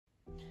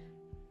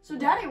So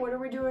Daddy, what are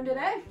we doing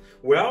today?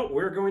 Well,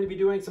 we're going to be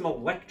doing some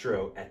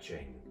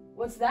electro-etching.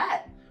 What's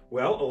that?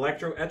 Well,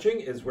 electro-etching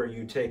is where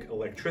you take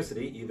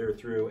electricity, either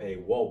through a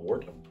wall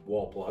wart, a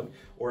wall plug,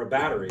 or a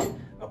battery,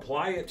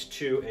 apply it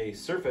to a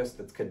surface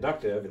that's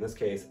conductive. In this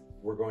case,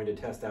 we're going to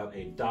test out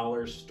a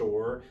dollar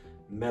store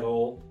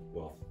metal,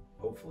 well,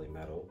 hopefully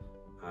metal,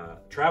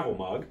 travel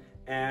mug,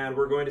 and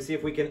we're going to see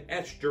if we can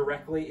etch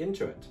directly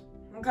into it.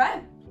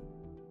 Okay.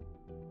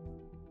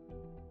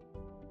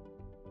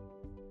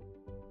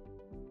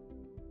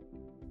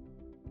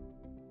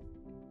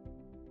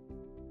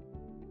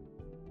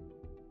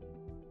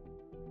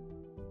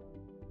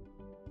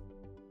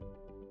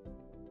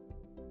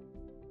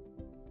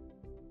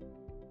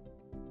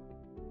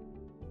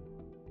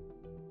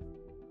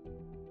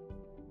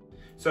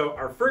 So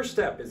our first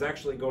step is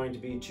actually going to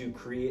be to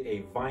create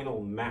a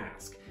vinyl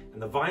mask.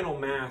 And the vinyl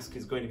mask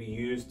is going to be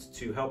used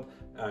to help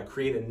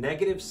create a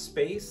negative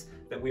space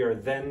that we are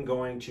then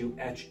going to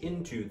etch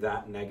into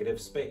that negative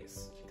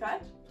space. Okay.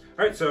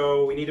 All right,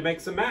 so we need to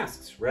make some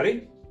masks.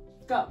 Ready?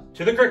 Go.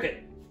 To the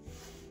cricket.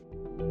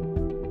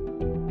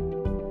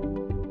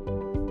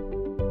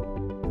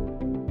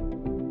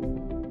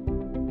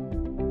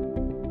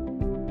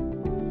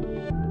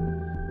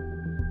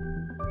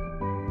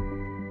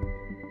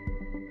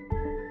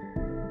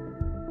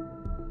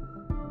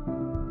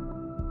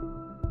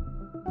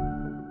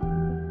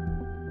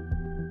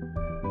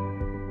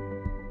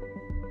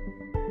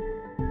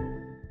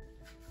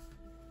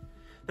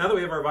 Now that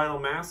we have our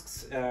vinyl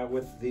masks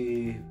with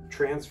the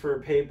transfer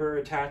paper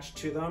attached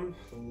to them,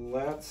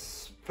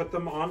 let's put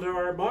them onto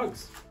our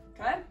mugs.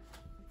 Okay.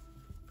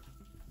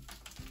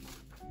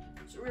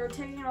 So we were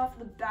taking off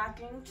the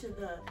backing to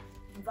the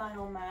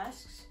vinyl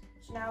masks.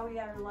 So now we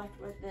are left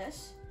with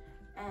this.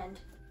 And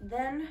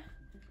then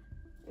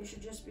we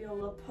should just be able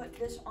to put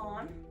this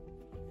on.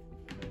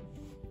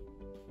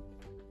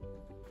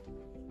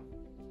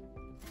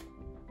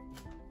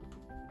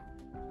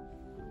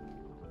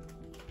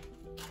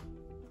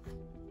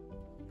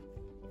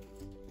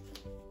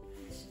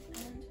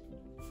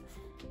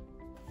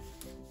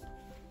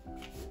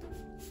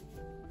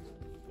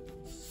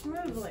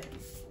 Smoothly.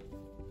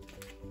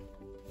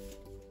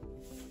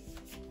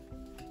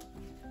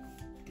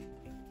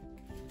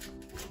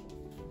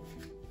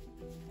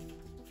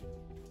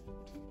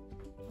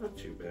 Not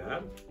too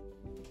bad.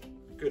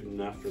 Good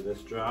enough for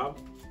this job.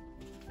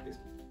 At least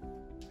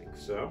I think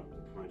so.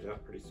 We'll find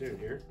out pretty soon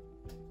here.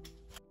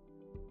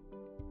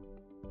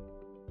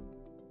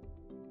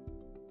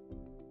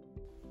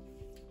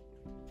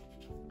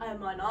 I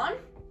have mine on. All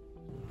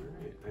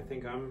right, I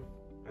think I'm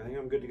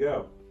good to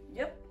go.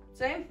 Yep,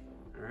 same.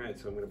 All right,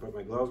 so I'm going to put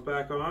my gloves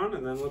back on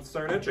and then let's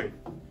start etching.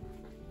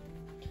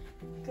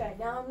 Okay,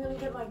 now I'm going to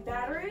get my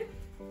battery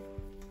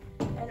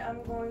and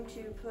I'm going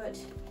to put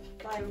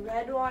my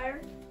red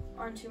wire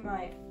onto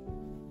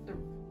the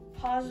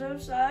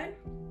positive side,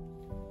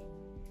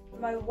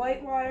 my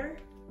white wire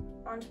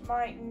onto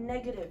my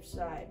negative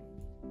side.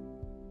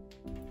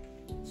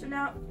 So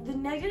now the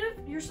negative,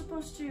 you're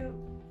supposed to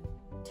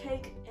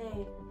take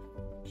a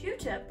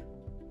Q-tip,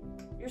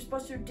 you're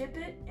supposed to dip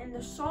it in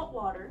the salt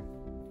water.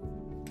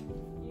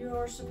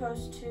 You're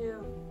supposed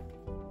to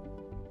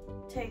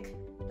take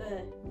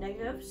the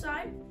negative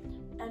side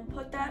and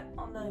put that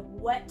on the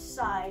wet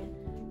side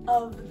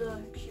of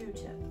the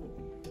Q-tip.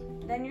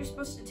 Then you're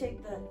supposed to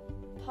take the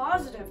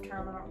positive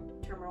terminal.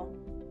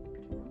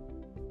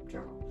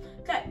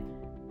 Okay,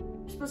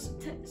 you're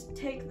supposed to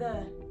take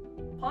the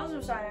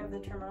positive side of the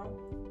terminal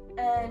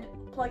and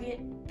plug it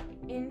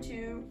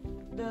into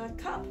the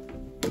cup.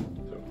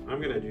 So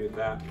I'm going to do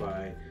that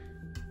by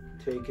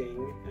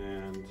taking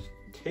and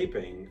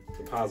taping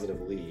the positive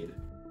lead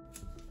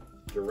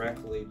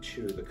directly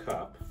to the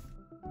cup.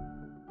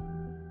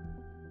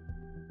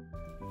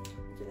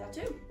 Do that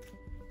too.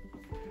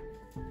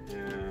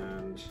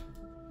 And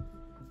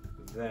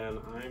then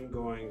I'm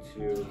going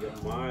to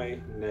get my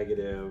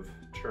negative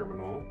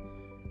terminal,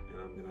 and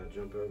I'm going to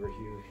jump over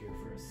here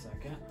for a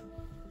second.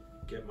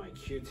 Get my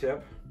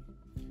Q-tip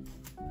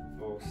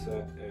all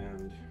set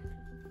and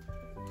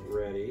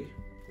ready.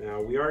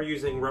 Now we are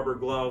using rubber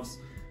gloves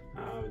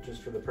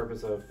just for the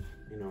purpose of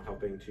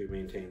helping to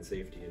maintain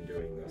safety in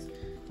doing this.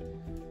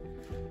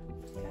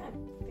 Okay,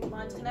 I think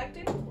mine's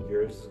connected.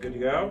 Yours is good to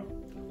go.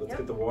 Let's Yep.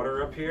 get the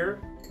water up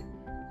here.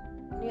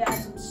 You add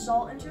some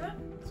salt into it.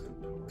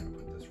 We're gonna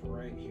put this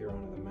right here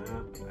onto the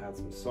mat. Add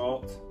some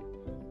salt.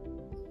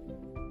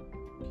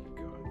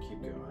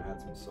 Keep going,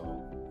 add some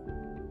salt.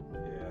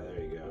 Yeah,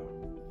 there you go.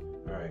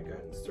 All right, go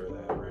ahead and stir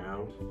that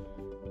around.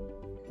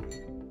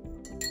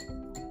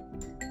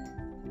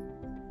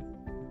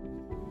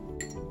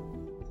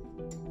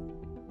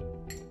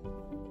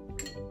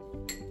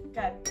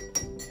 Okay.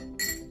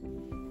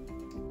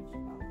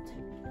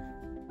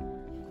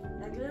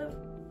 Negative.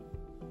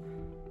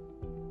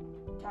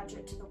 Attach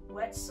it to the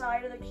wet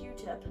side of the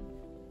Q-tip.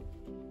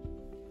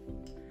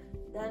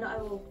 Then I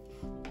will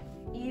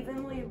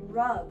evenly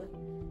rub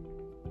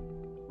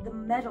the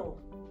metal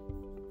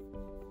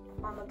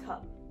on the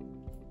cup.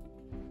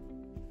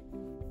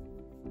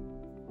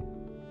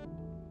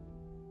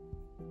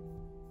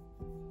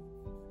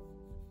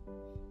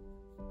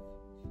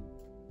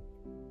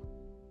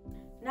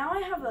 now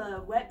I have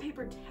a wet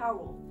paper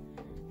towel,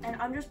 and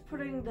I'm just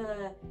putting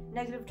the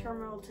negative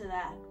terminal to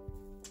that,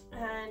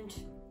 and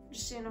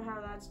just so you know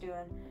how that's doing.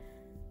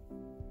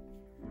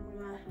 I'm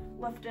gonna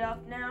lift it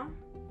up now.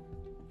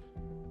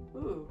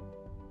 Ooh.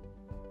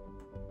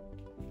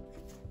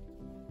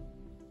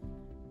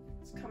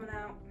 It's coming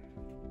out.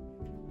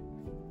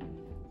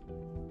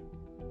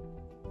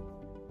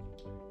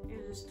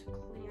 Use this to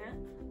clean it.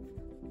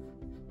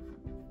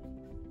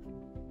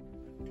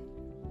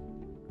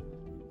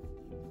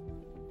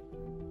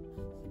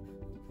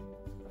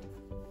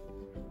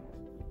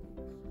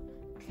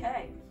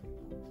 Okay.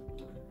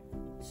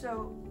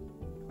 So,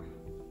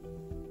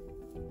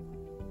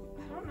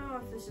 I don't know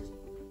if this is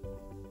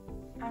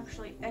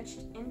actually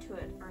etched into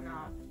it or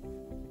not,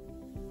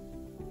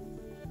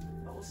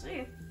 but we'll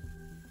see.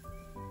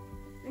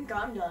 I think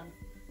I'm done.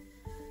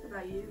 What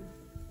about you?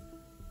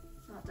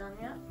 Not done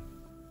yet?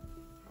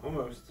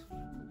 Almost.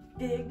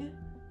 Big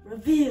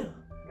reveal.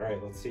 All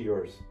right, let's see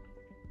yours.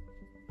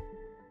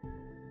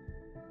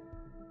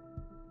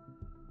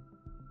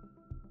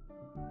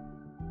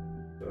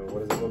 So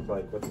what does it look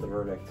like? What's the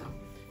verdict?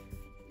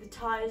 The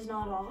tie is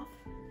not off,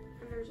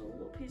 and there's a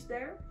little piece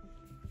there,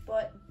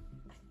 but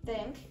I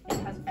think it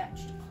has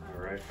etched.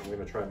 All right, I'm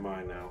gonna try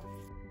mine now.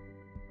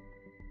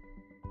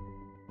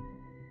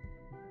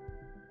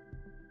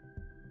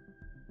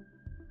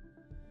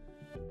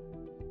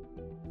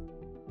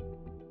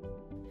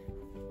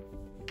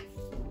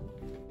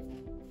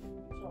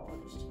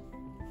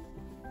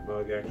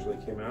 Mug actually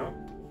came out.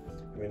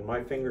 I mean,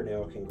 my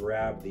fingernail can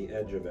grab the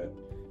edge of it.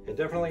 It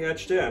definitely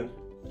etched in.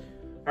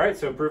 All right,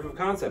 so proof of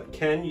concept.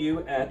 Can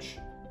you etch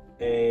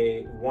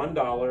a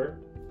 $1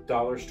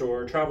 dollar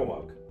store travel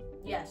mug?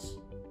 Yes.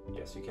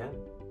 Yes, you can.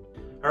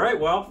 All right,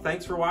 well,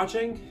 thanks for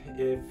watching.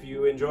 If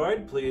you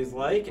enjoyed, please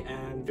like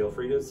and feel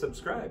free to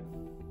subscribe.